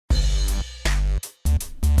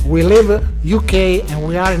We live UK and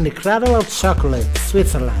we are in the cradle of chocolate,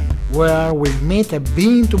 Switzerland, where we meet a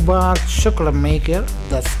bean-to-bar chocolate maker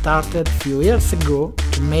that started a few years ago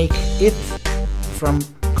to make it from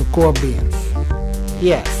cocoa beans.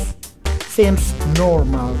 Yes, seems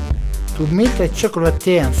normal to meet a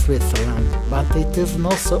chocolatier in Switzerland, but it is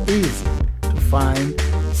not so easy to find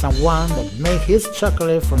someone that makes his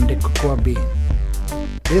chocolate from the cocoa bean.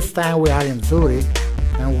 This time we are in Zurich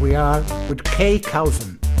and we are with Kay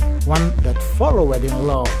Kausen, one that followed in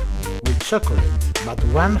love with chocolate, but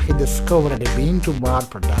when he discovered the bean-to-bar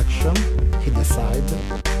production, he decided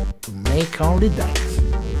to make only that.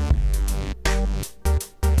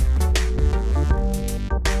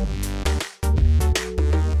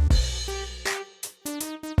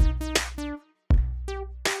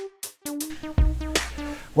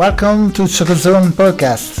 Welcome to Chocozone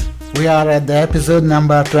podcast. We are at the episode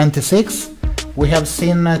number 26. We have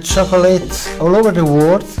seen chocolate all over the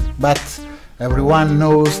world, but everyone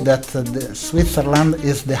knows that Switzerland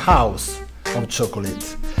is the house of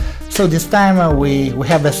chocolate. So this time we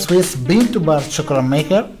have a Swiss bean-to-bar chocolate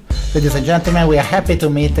maker. Ladies and gentlemen, we are happy to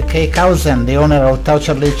meet Kay Kausen, the owner of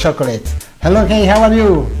Taucherli chocolate. Hello Kay, how are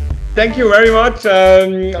you? Thank you very much.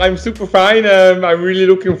 I'm super fine. I'm really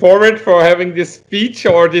looking forward for having this speech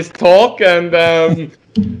or this talk, and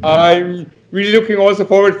I'm really looking also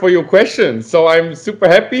forward for your questions. So I'm super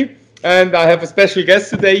happy, and I have a special guest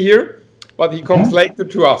today here, but he comes later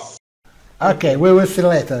to us. Okay, we will see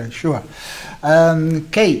later, sure.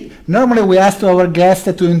 Kay, normally we ask our guest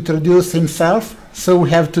to introduce himself, so we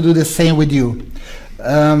have to do the same with you.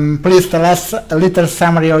 Please tell us a little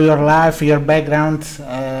summary of your life, your background,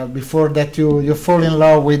 before that you fall in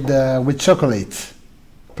love with chocolate.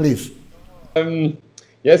 Please.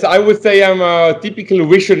 Yes, I would say I'm a typical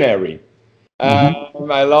visionary.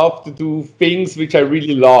 I love to do things which I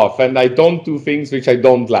really love, and I don't do things which I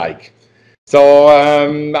don't like. So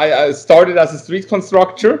I started as a street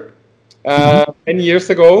constructor 10 years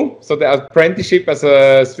ago, so the apprenticeship as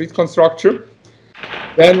a street constructor.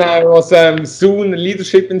 Then I was soon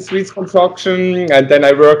leadership in street construction, and then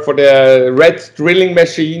I worked for the red drilling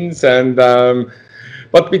machines. And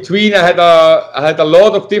but between I had a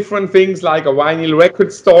lot of different things, like a vinyl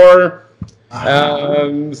record store,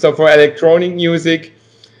 so for electronic music,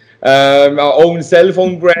 our own cell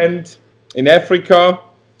phone brand in Africa.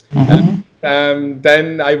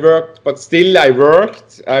 Then I worked, but still I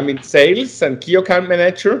worked in sales and key account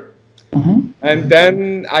manager. And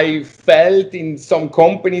then I felt in some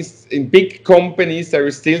companies, in big companies, there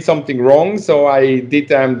is still something wrong. So I did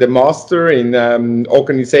the master in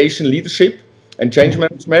organization leadership and change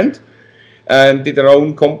management, and did our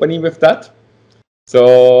own company with that.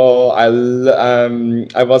 So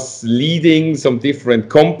I was leading some different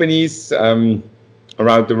companies around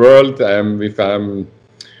the world with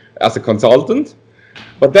as a consultant.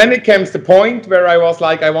 But then it came to the point where I was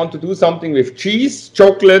like, I want to do something with cheese,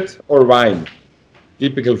 chocolate, or wine.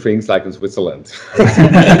 Typical things like in Switzerland.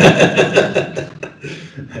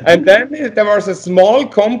 And then there was a small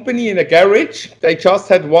company in a garage. They just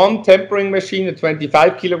had one tempering machine, a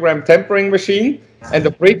 25 kilogram tempering machine, and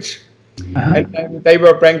a fridge. And then they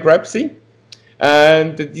were bankruptcy.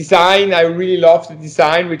 And the design, I really loved the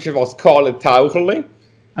design, which was called a Taucherli.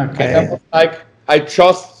 Okay. And I was like, I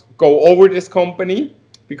just go over this company,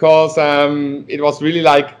 because it was really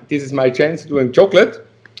like, this is my chance doing chocolate.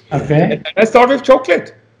 Okay. And I started with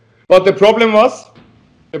chocolate. But the problem was,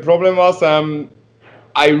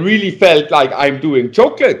 I really felt like I'm doing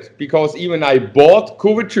chocolate, because even I bought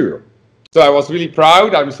couverture. So I was really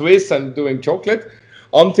proud, I'm Swiss and doing chocolate,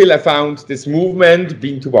 until I found this movement,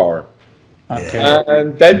 bean-to-bar. Okay.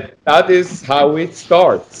 And that is how it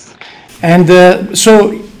starts. And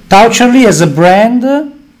so Taucherli as a brand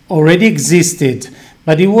already existed.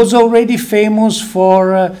 But it was already famous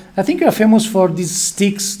for, I think you're famous for these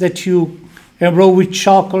sticks that you roll with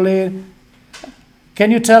chocolate. Can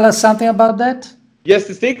you tell us something about that? Yes,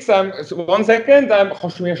 the sticks, 1 second,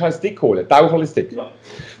 kannst du mir schon einen Stick holen? Taucherli stick.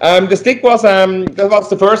 The stick was, that was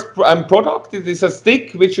the first product. It is a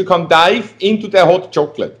stick which you can dive into the hot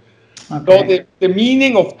chocolate. Okay. So the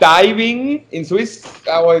meaning of diving in Swiss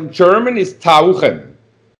or in German is tauchen.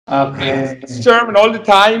 Okay. It's German all the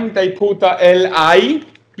time. They put a L-I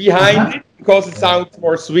behind it because it sounds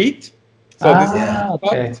more sweet. So this is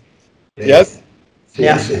okay. Yes.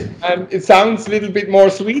 Yeah. And it sounds a little bit more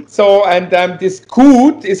sweet. So this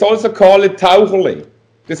coot is also called a Taucherli.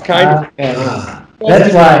 This kind of.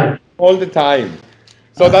 That's why. All the time.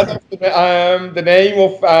 So that's the name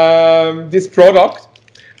of this product.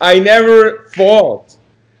 I never thought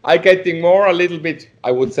I getting a little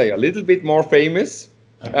bit more famous.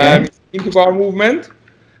 Into our movement,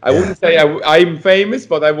 I wouldn't say I'm famous,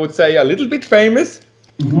 but I would say a little bit famous.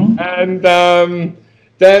 And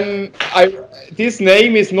then this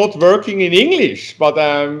name is not working in English, but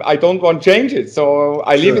I don't want to change it. So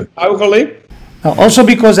I live in Taucherli. Also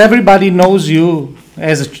because everybody knows you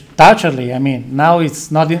as Taucherli. I mean, now it's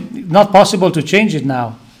not possible to change it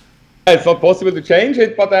now. It's not possible to change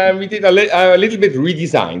it, but we did a little bit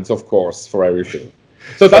redesigns, of course, for everything.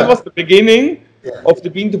 So that was the beginning of the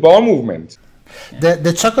bean to bar movement.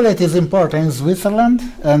 The chocolate is important in Switzerland,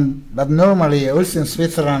 but normally also in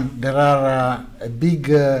Switzerland there are a big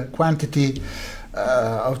quantity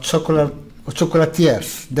of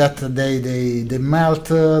chocolatiers that they melt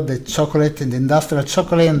the chocolate in the industrial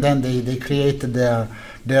chocolate, and then they create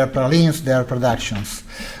their pralines, their productions.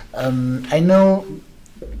 I know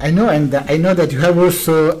that you have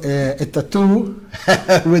also a tattoo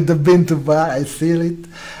with the bean to bar. I see it,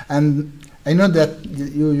 and I know that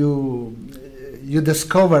you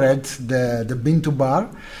discovered the bean to bar,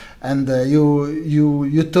 and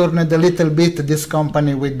you turned a little bit this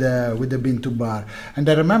company with the bean to bar. And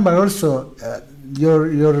I remember also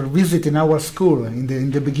your visit in our school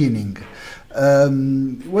in the beginning.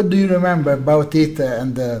 What do you remember about it,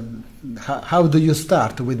 and how do you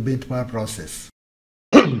start with bean to bar process?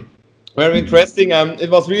 Very interesting. It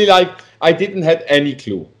was really like I didn't have any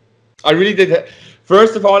clue. I really did.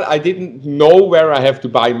 First of all, I didn't know where I have to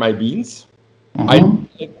buy my beans.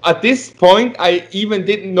 At this point, I even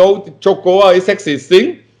didn't know that Chocoa is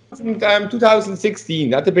existing. In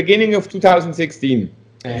 2016, at the beginning of 2016.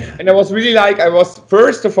 And I was really like,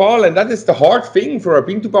 first of all, and that is the hard thing for a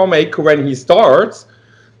bean to bar maker when he starts,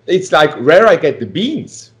 it's like where I get the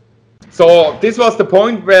beans. So this was the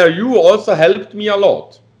point where you also helped me a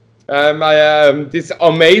lot. This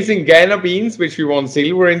amazing Ghana beans, which we won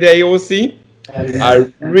silver in the AOC.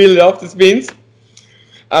 I really love these beans.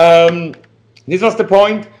 This was the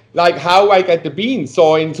point, like how I get the beans.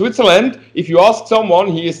 So in Switzerland, if you ask someone,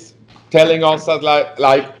 he is telling us that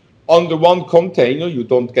like on the one container, you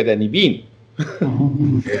don't get any bean.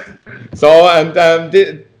 So, and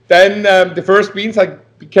then the first beans I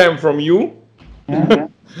became from you.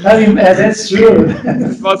 That's true.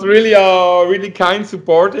 It was really kind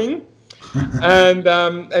supporting. And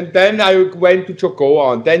then I went to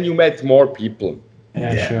Chocoa, and then you met more people.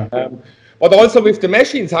 Sure. But also with the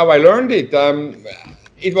machines, how I learned it,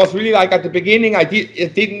 it was really like at the beginning I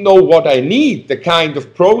didn't know what I need, the kind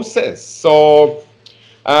of process. So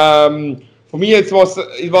for me it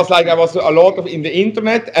was like I was a lot of in the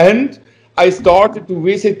internet, and I started to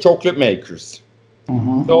visit chocolate makers.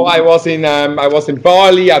 So I was in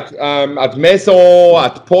Bali at Maison,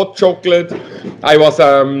 at Pot Chocolate. I was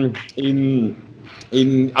in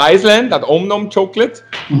Iceland at Omnom Chocolate.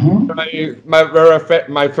 Where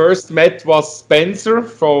my first met was Spencer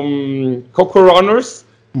from Coco Runners.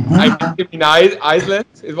 I met him in Iceland.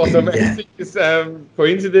 It was amazing, this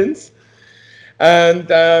coincidence. And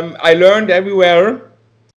I learned everywhere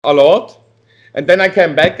a lot. And then I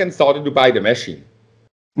came back and started to buy the machine.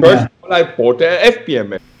 First of all, I bought a FPM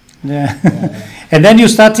machine. And then you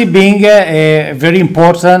started being a very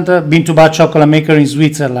important bean to bar chocolate maker in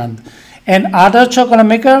Switzerland. And other chocolate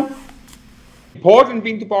maker? Important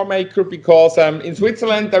bean to bar maker because in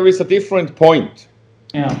Switzerland there is a different point.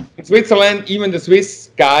 In Switzerland, even the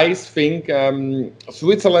Swiss guys think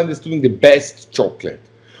Switzerland is doing the best chocolate.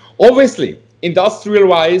 Obviously,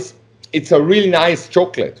 industrial-wise, it's a really nice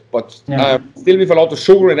chocolate, but still with a lot of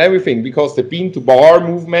sugar and everything, because the bean to bar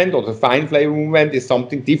movement or the fine flavor movement is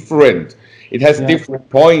something different. It has different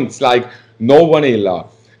points, like no vanilla,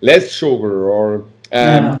 less sugar, or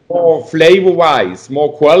more flavor-wise,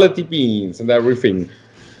 more quality beans and everything.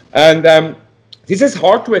 And this is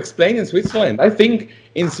hard to explain in Switzerland. I think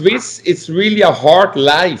in Swiss, it's really a hard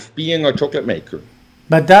life being a chocolate maker.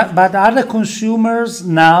 But are the consumers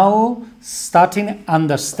now starting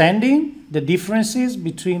understanding the differences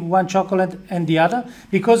between one chocolate and the other?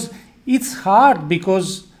 Because it's hard,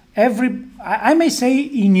 because I may say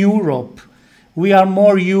in Europe, we are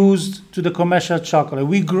more used to the commercial chocolate.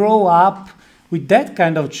 We grow up with that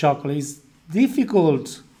kind of chocolate. It's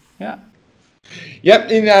difficult. I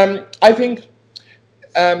think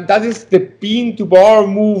that is the bean to bar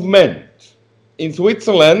movement in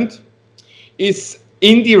Switzerland is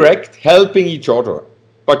indirect, helping each other,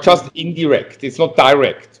 but just indirect. It's not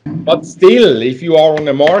direct. But still, if you are on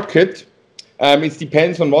a market, it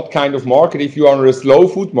depends on what kind of market. If you are on a slow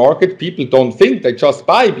food market, people don't think, they just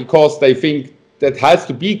buy because they think that has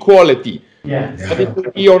to be quality. But if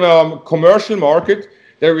you be on a commercial market,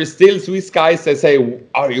 there is still Swiss guys that say,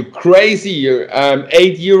 are you crazy? 8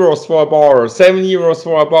 euros for a bar, or 7 euros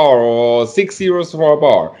for a bar, or 6 euros for a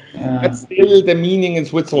bar. That's still the meaning in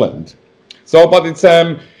Switzerland. So, but it's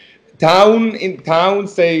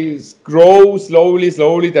towns, they grow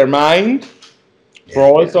slowly their mind for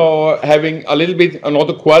also having a little bit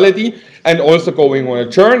another quality and also going on a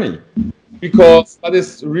journey. Because that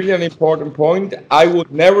is really an important point. I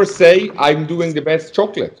would never say I'm doing the best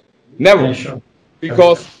chocolate. Never. Yeah, sure.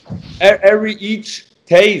 Because each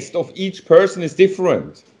taste of each person is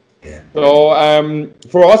different. Yeah. So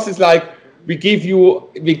for us, it's like we give you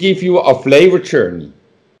a flavor journey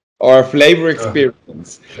or a flavor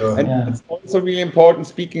experience. Sure. And it's also really important,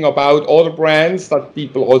 speaking about other brands, that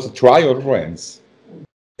people also try other brands.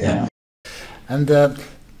 Yeah. And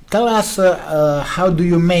tell us how do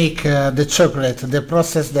you make the chocolate, the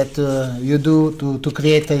process that you do to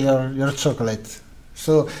create your chocolate.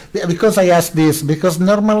 So, because I ask this, because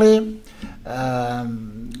normally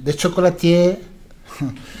the chocolatier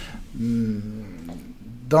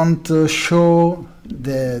don't show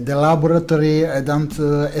the laboratory, don't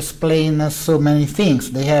explain so many things.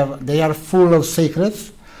 They are full of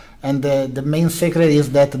secrets, and the main secret is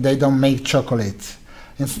that they don't make chocolate.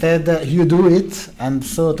 Instead, you do it, and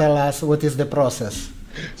so tell us what is the process.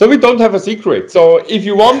 So we don't have a secret. So if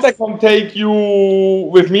you want, I can take you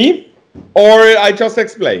with me, or I just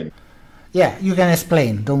explain. Yeah, you can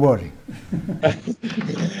explain, don't worry.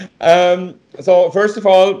 So first of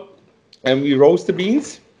all, we roast the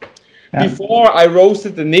beans. Yeah. Before I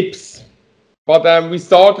roasted the nips, but we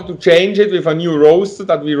started to change it with a new roaster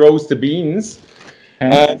that we roast the beans.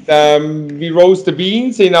 And we roast the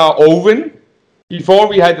beans in our oven. Before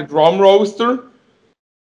we had a drum roaster,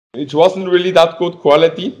 which wasn't really that good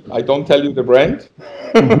quality. I don't tell you the brand.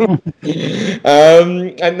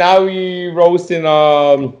 And now we roast in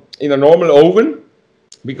a normal oven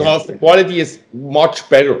because the quality is much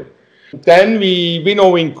better. Then we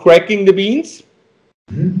winnow in cracking the beans.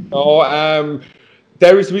 So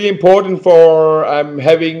there is really important for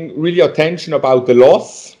having really attention about the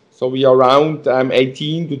loss. So we are around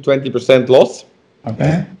 18 to 20% loss.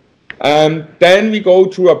 Okay. Then we go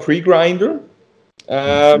through a pre-grinder.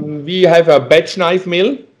 We have a batch knife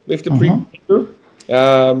mill with the pre-grinder.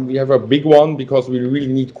 We have a big one because we really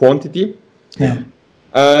need quantity. Yeah.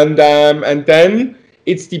 And then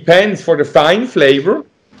it depends for the fine flavor.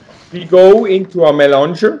 We go into a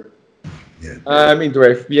melanger. Into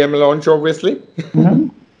FBM melanger, obviously.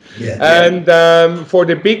 And for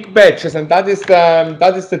the big batches, and that is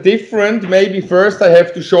the different. Maybe first I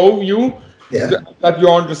have to show you that you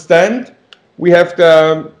understand. We have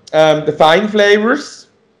the fine flavors.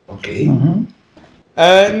 Okay.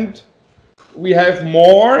 And we have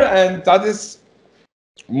more, and that is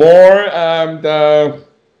more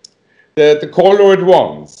the colored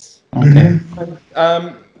ones. Okay.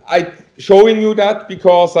 I showing you that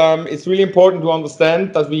because it's really important to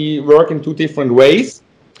understand that we work in two different ways.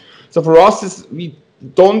 So for us, we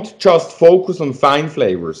don't just focus on fine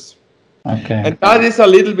flavors. Okay. And that is a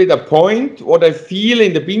little bit a point. What I feel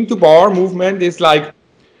in the bean to bar movement is like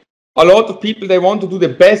a lot of people, they want to do the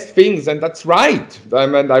best things, and that's right.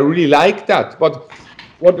 And I really like that. But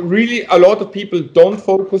what really a lot of people don't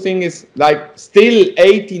focusing is like still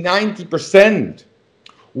 80-90%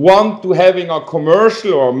 want to having a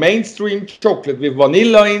commercial or mainstream chocolate with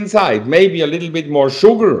vanilla inside, maybe a little bit more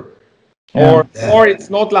sugar. Or it's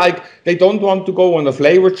not like they don't want to go on a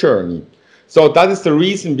flavor journey. So that is the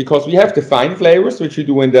reason, because we have the fine flavors, which we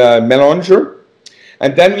do in the melanger.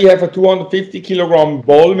 And then we have a 250 kilogram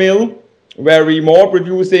ball mill, where we more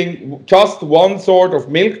producing just one sort of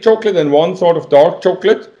milk chocolate and one sort of dark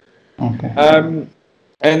chocolate. Okay.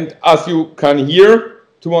 And as you can hear,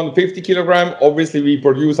 250 kilogram, obviously we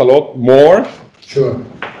produce a lot more. Sure.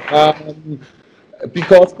 But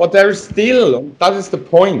there is still, that is the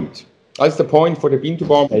point. That's the point for the bean to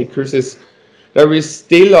bar makers, is there is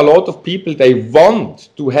still a lot of people, they want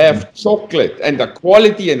to have chocolate and the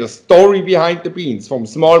quality and the story behind the beans from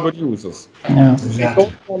small producers. Yeah. They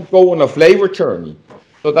don't want to go on a flavor journey.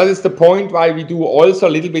 So that is the point why we do also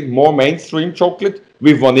a little bit more mainstream chocolate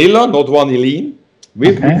with vanilla, not vanillin.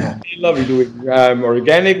 With vanilla, we do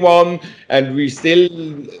organic one, and we still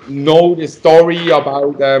know the story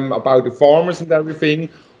about the farmers and everything.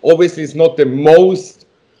 Obviously, it's not the most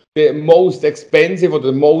expensive or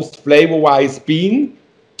the most flavor-wise bean,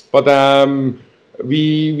 but we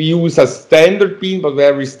use a standard bean, but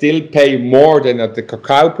where we still pay more than at the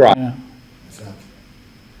cacao price. Yeah.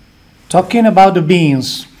 Talking about the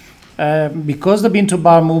beans, because the bean to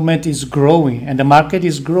bar movement is growing and the market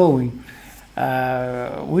is growing,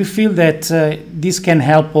 we feel that this can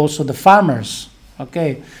help also the farmers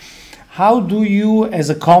Okay. How do you,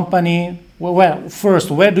 as a company, well,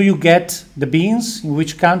 first, where do you get the beans? In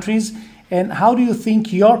which countries? And how do you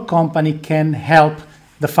think your company can help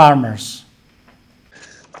the farmers?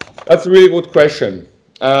 That's a really good question.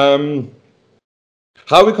 How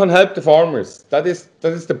we can help the farmers? That is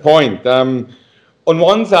the point. On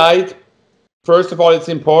one side, first of all, it's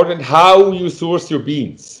important how you source your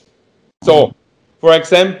beans. So, for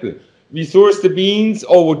example, we source the beans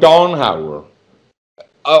over Dornhauer,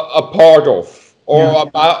 a part of, or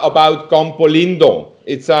about Campolindo.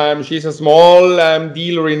 It's she's a small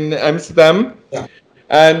dealer in Amsterdam,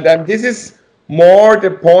 and this is more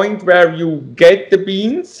the point where you get the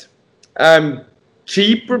beans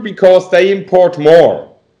cheaper because they import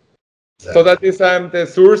more. So that is the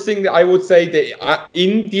sourcing. I would say the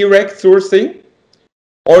indirect sourcing.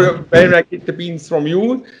 Or when I get the beans from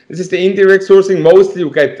you, this is the indirect sourcing. Mostly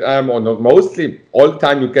you get, or not mostly, all the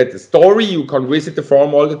time you get the story. You can visit the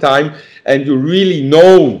farm all the time, and you really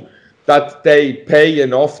know that they pay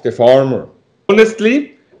enough the farmer.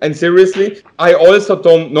 Honestly and seriously, I also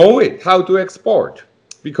don't know it how to export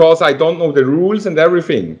because I don't know the rules and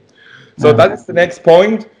everything. So that is the next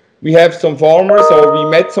point. We have some farmers, or we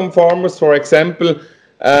met some farmers. For example,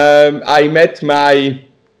 I met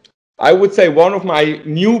I would say one of my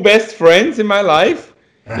new best friends in my life.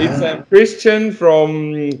 It's Christian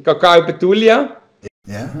from Cacao Petulia.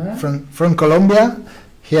 Yeah, from Colombia.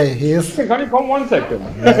 Here he is. Can you come 1 second?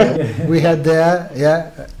 We had there,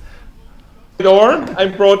 Door, I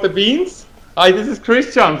brought the beans. Hi, this is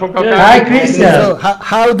Christian from Cacao. Hi, Christian. So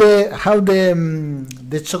how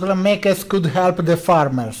the chocolate makers could help the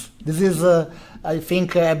farmers? This is, I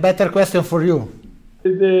think, a better question for you.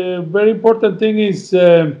 The very important thing is,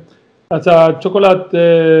 as a chocolate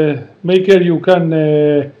maker, you can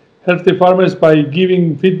help the farmers by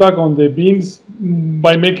giving feedback on the beans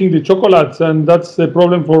by making the chocolates, and that's the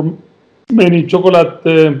problem for many chocolate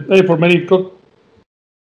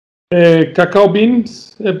cacao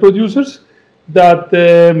beans producers. That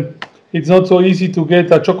it's not so easy to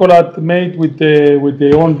get a chocolate made with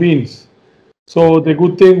their own beans. So the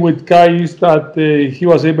good thing with Kay is that he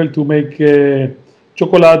was able to make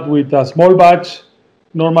chocolate with a small batch.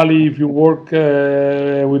 Normally, if you work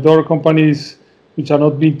with other companies which are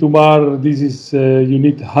not bean to bar, this is you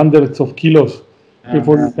need hundreds of kilos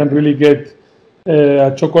before you can really get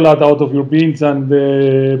a chocolate out of your beans. And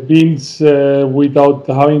the beans, without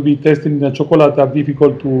having been tested in a chocolate, are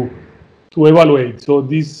difficult to evaluate. So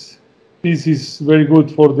this is very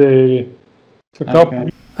good for the cacao.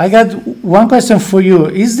 Okay. I got one question for you.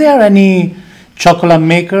 Is there any chocolate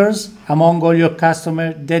makers among all your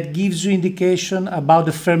customers that gives you indication about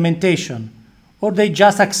the fermentation, or they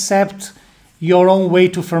just accept your own way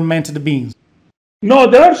to ferment the beans? No,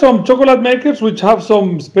 there are some chocolate makers which have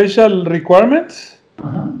some special requirements,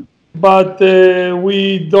 but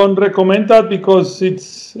we don't recommend that because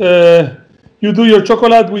it's you do your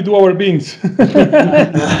chocolate, we do our beans.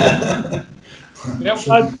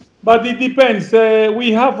 But it depends.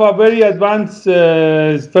 We have a very advanced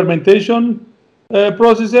fermentation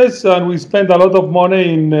processes, and we spend a lot of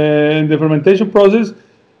money in the fermentation process,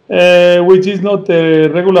 which is not a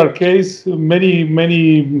regular case.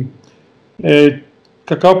 Many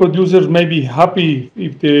cacao producers may be happy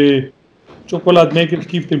if the chocolate makers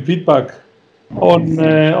give them feedback on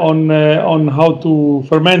how to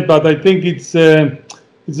ferment, but I think it's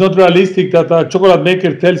not realistic that a chocolate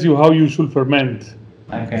maker tells you how you should ferment.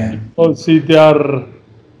 Okay. Because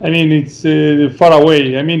it's far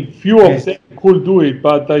away. I mean, few of them could do it,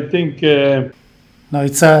 but I think no,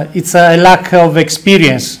 it's a lack of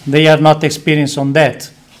experience. They are not experienced on that.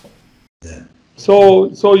 So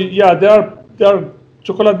yeah, there are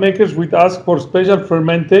chocolate makers which ask for special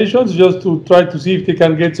fermentations just to try to see if they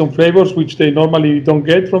can get some flavors which they normally don't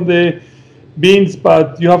get from the beans,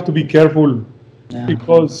 but you have to be careful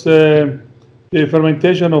because the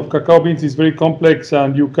fermentation of cacao beans is very complex,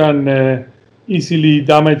 and you can easily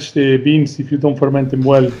damage the beans if you don't ferment them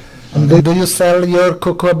well. And do you sell your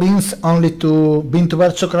cocoa beans only to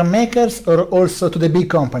bean-to-bar chocolate makers or also to the big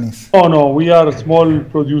companies? Oh no, we are a small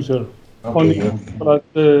producer. Only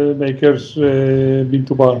chocolate makers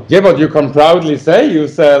bean-to-bar. Yeah, but you can proudly say you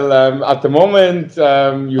sell at the moment.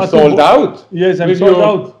 You sold out. Yes, I'm sold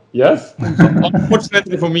out. Yes,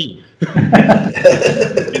 unfortunately for me.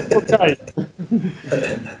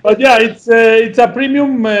 But yeah, it's a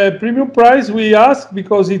premium price we ask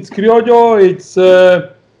because it's criollo, it's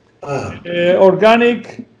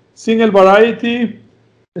organic, single variety,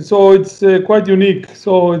 so it's quite unique.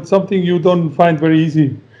 So it's something you don't find very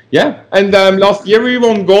easy. Yeah, and last year we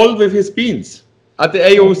won gold with his beans at the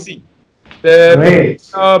AOC. The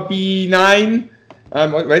B9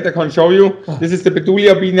 Wait, I can show you. This is the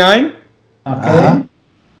Petulia B9. Okay.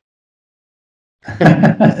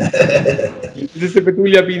 This is the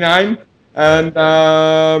Petulia B9, and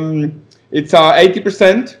it's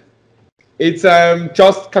 80%. It's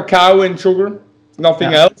just cacao and sugar,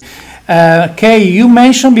 nothing else. Kay, you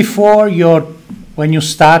mentioned before when you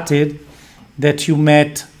started that you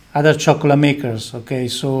met other chocolate makers. Okay,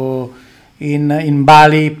 so in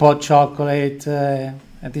Bali, pot chocolate, and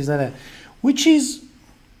things like that. Which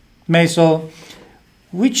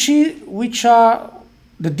are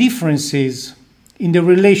the differences in the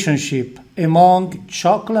relationship among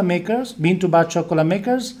chocolate makers, bean-to-bar chocolate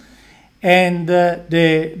makers, and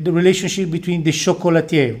the relationship between the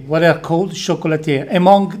chocolatier, what are called chocolatier,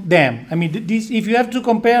 among them? I mean, if you have to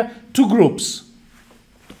compare two groups.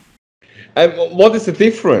 What is the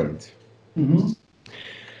difference? Mm-hmm.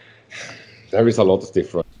 There is a lot of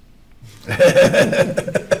difference.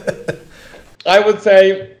 I would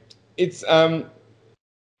say it's the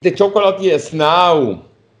chocolatiers now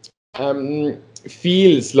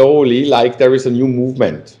feel slowly like there is a new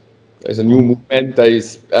movement. There's a new movement. There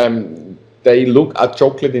is they look at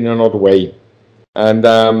chocolate in another way, and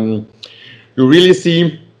you really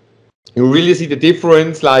see the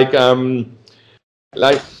difference. Like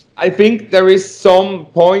I think there is some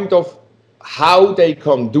point of how they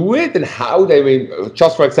can do it and how they win.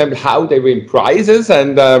 Just for example, how they win prizes,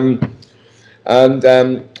 and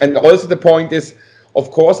also the point is, of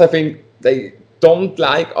course, I think they don't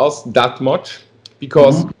like us that much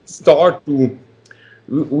because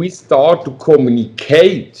we start to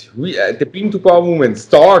communicate. The bean-to-bar movement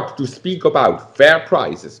start to speak about fair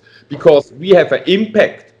prices because we have an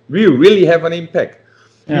impact. We really have an impact.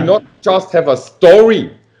 We not just have a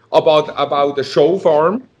story about the show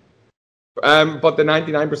farm, but the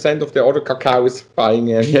 99% of the other cacao is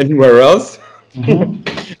buying anywhere else.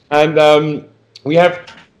 And we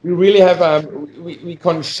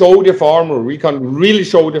can show the farmer. We can really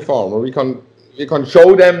show the farmer. We can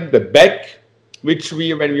show them the bag, which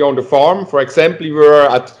when we on the farm. For example, we were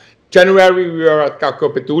at Cacao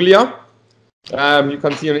Petulia. You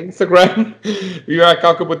can see on Instagram. We were at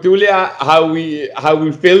Cacao Petulia how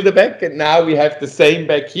we fill the bag, and now we have the same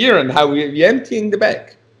bag here, and how we emptying the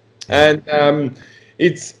bag. And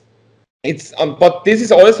but this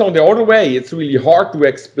is also on the other way. It's really hard to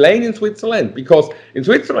explain in Switzerland, because in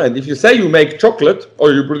Switzerland, if you say you make chocolate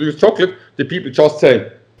or you produce chocolate, the people just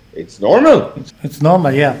say, it's normal. It's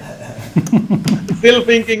normal, yeah. Still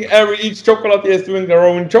thinking each chocolatier is doing their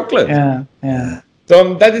own chocolate. Yeah.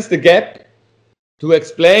 So that is the gap to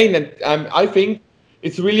explain. And I think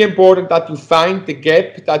it's really important that you find the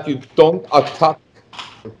gap, that you don't attack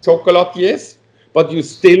chocolatiers, but you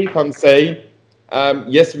still can say,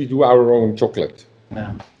 yes, we do our own chocolate.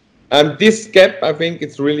 Yeah. And this gap, I think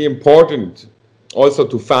it's really important also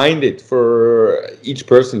to find it for each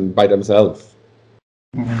person by themselves.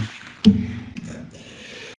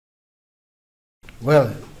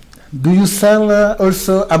 Well, do you sell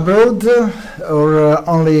also abroad or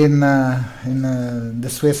only in the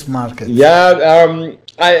Swiss market? Yeah,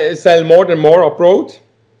 I sell more and more abroad,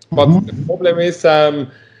 but the problem is,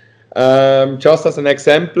 just as an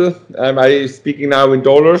example, I'm speaking now in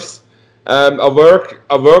dollars.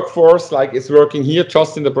 A workforce like is working here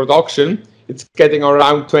just in the production. It's getting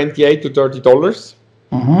around $28 to $30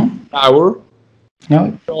 an hour.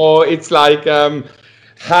 No. So it's like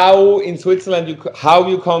how in Switzerland how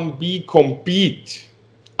you can compete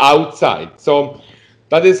outside. So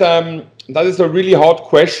that is a really hard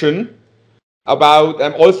question about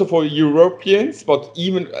also for Europeans, but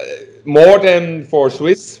even more than for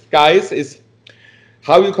Swiss guys, is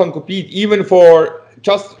how you can compete. Even for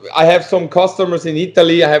I have some customers in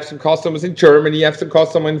Italy, I have some customers in Germany, I have some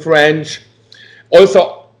customers in French,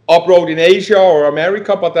 also abroad in Asia or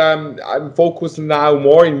America, but I'm focused now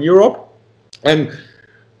more in Europe. And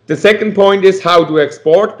the second point is how to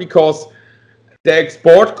export, because the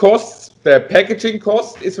export costs, the packaging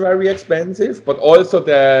cost is very expensive, but also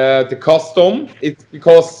the custom. It's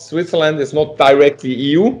because Switzerland is not directly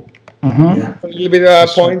EU. A little bit of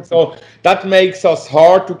a point, so that makes us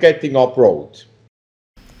hard to getting abroad.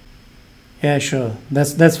 Yeah, sure.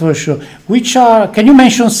 That's for sure. Can you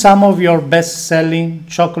mention some of your best-selling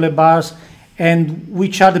chocolate bars, and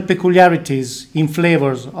which are the peculiarities in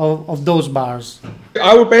flavors of those bars?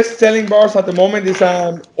 Our best-selling bars at the moment is,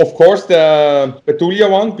 of course, the Petulia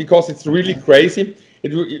one, because it's really crazy.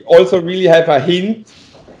 It also really have a hint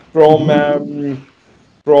from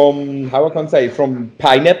how I can say, from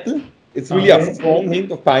pineapple. It's really a strong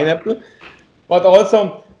hint of pineapple, but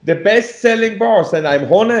also the best-selling bars, and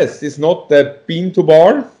I'm honest, is not the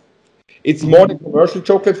bean-to-bar. It's more the commercial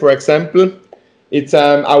chocolate. For example, It's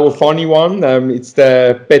our funny one. It's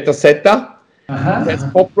the Petasetta. It has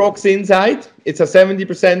Pop Rocks inside. It's a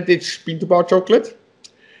 70% bean to bar chocolate,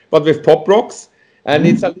 but with Pop Rocks. And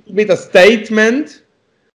it's a little bit a statement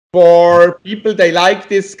for people. They like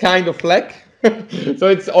this kind of flag. So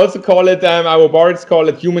it's also called our bar. It's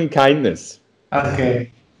called human kindness.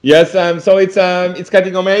 Okay. Yes. So it's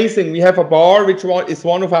getting amazing. We have a bar which is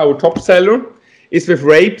one of our top seller. It's with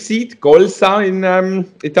rapeseed, golsa in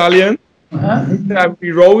Italian.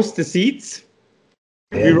 We roast the seeds.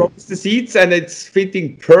 We roast the seeds, and it's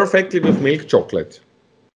fitting perfectly with milk chocolate.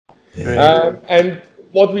 And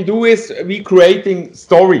what we do is we creating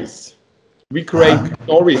stories. We create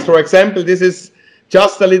stories. For example, this is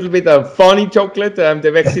just a little bit of funny chocolate,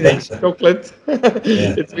 the vaccination chocolate.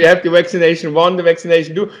 We have the vaccination 1, the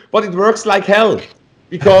vaccination 2, but it works like hell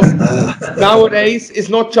because nowadays it's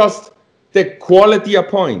not just the quality a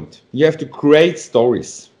point. You have to create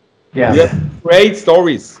stories. You have to create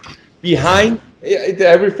stories behind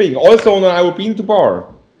everything. Also on our bean to bar.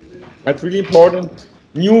 That's really important.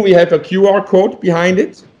 New, we have a QR code behind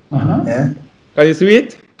it. Can you see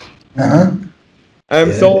it?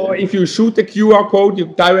 So if you shoot the QR code, you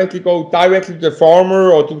go directly to the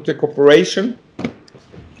farmer or to the corporation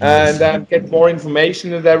and get more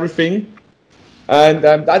information and everything. And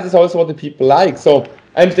that is also what the people like. So,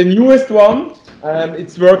 and the newest one,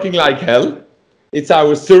 it's working like hell. It's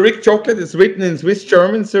our Zurich chocolate. It's written in Swiss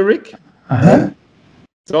German Zurich.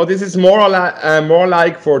 So this is more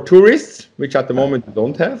like for tourists, which at the moment we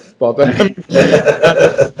don't have, but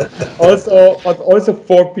also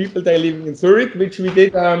for people they living in Zurich, which we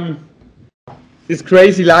did this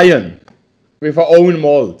crazy lion with our own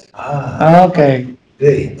mold. Okay.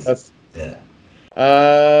 Great.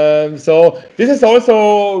 So this is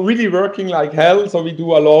also really working like hell. So we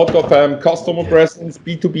do a lot of customer presence,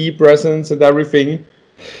 B2B presence, and everything,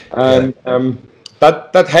 and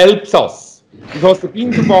that helps us. Because the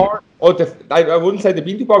bean to bar, I wouldn't say the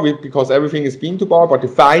bean to bar because everything is bean to bar, but the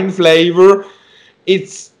fine flavor,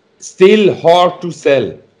 it's still hard to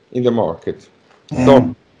sell in the market.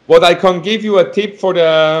 So what I can give you a tip for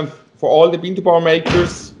all the bean to bar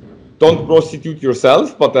makers, don't prostitute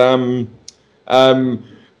yourself, but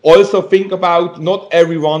also think about not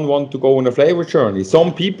everyone want to go on a flavor journey.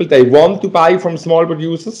 Some people, they want to buy from small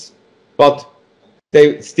producers, but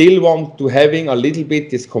they still want to having a little bit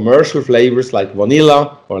these commercial flavors like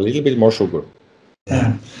vanilla or a little bit more sugar.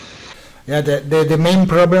 The main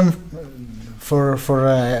problem for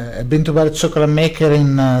a bean to bar chocolate maker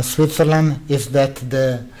in Switzerland is that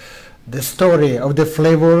the story of the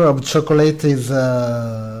flavor of chocolate is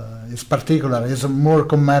particular, is more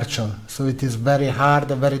commercial. So it is very hard,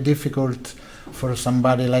 very difficult for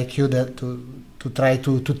somebody like you that to try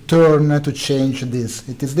to change this.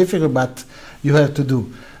 It is difficult, but you have to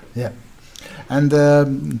do. And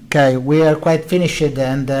Kay, we are quite finished,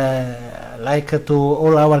 and like to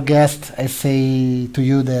all our guests, I say to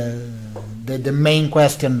you the main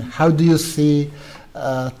question: how do you see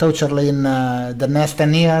Taucherli in the next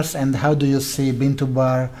 10 years, and how do you see bean to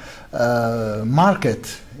bar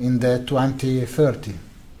market in the 2030?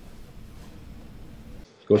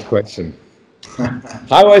 Good question.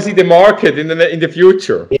 How I see the market in the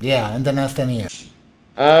future? Yeah, in the next 10 years.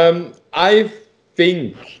 I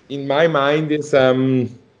think in my mind is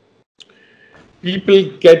people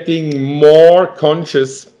getting more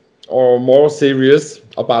conscious or more serious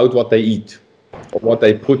about what they eat or what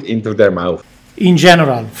they put into their mouth. In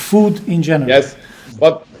general, food in general. Yes,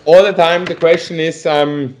 but all the time the question is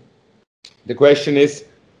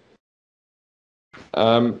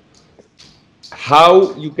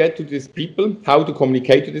how you get to these people, how to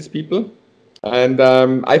communicate to these people. And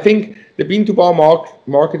I think the bean to bar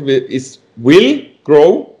market will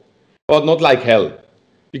grow, but not like hell.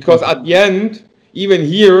 Because at the end, even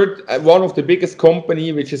here, one of the biggest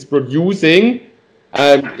company which is producing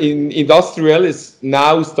in industrial is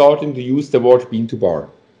now starting to use the word bean to bar.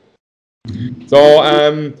 So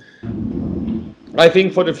I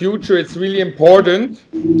think for the future it's really important.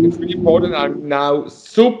 It's really important. I'm now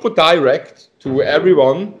super direct to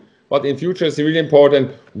everyone. But in future, it's really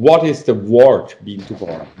important, what is the word bean to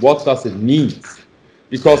bar? What does it mean?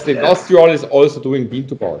 Because the industrial is also doing bean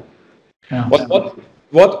to bar.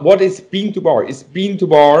 What is bean to bar? Is bean to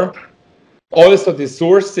bar also the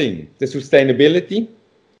sourcing, the sustainability,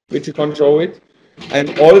 which you can show it,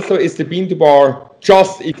 and also is the bean to bar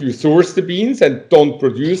just if you source the beans and don't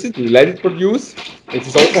produce it, you let it produce, it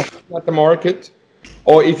is also at the market,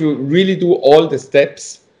 or if you really do all the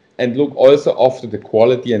steps and look also after the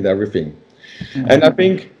quality and everything. And I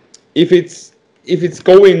think if it's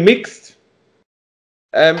going mixed,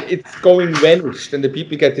 it's going vanished, and the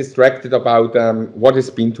people get distracted about what is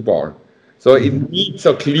bean to bar. So it needs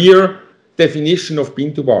a clear definition of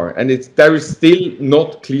bean to bar, and there is still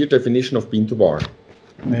not clear definition of bean to bar.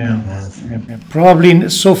 Yeah. Probably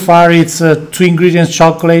so far it's 2 ingredients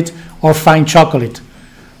chocolate or fine chocolate.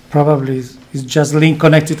 Probably it's just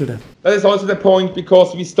connected to that. That is also the point,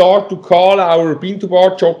 because we start to call our bean to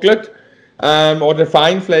bar chocolate or the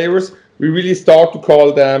fine flavors, we really start to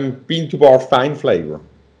call them bean to bar fine flavor.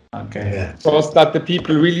 Okay. Yeah. Because that the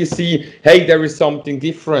people really see, hey, there is something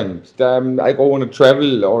different. I go on a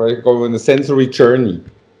travel or I go on a sensory journey.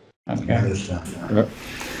 Okay. Yeah.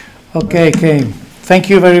 Okay, Kay. Thank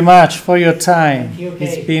you very much for your time. You,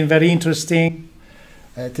 it's been very interesting.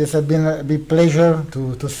 It has been a big pleasure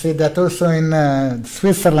to see that also in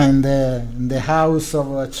Switzerland, in the house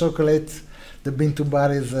of chocolate, the bean to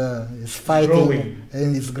bar is fighting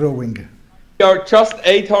and is growing. We are just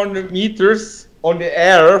 800 meters on the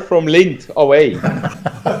air from Lindt away.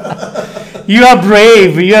 You are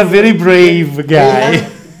brave. You are very brave guy.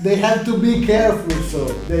 They have to be careful, so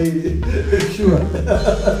they sure.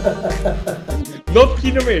 Not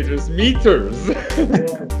kilometers, meters.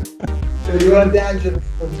 So you are dangerous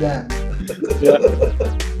for them. Yeah.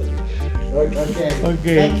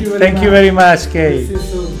 Okay. Thank you very much, Kay. See you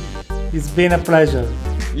soon. It's been a pleasure.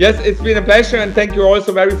 Yes, it's been a pleasure, and thank you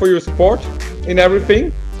also very for your support in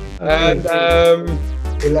everything. Okay. And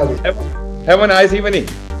We love it. have a nice evening.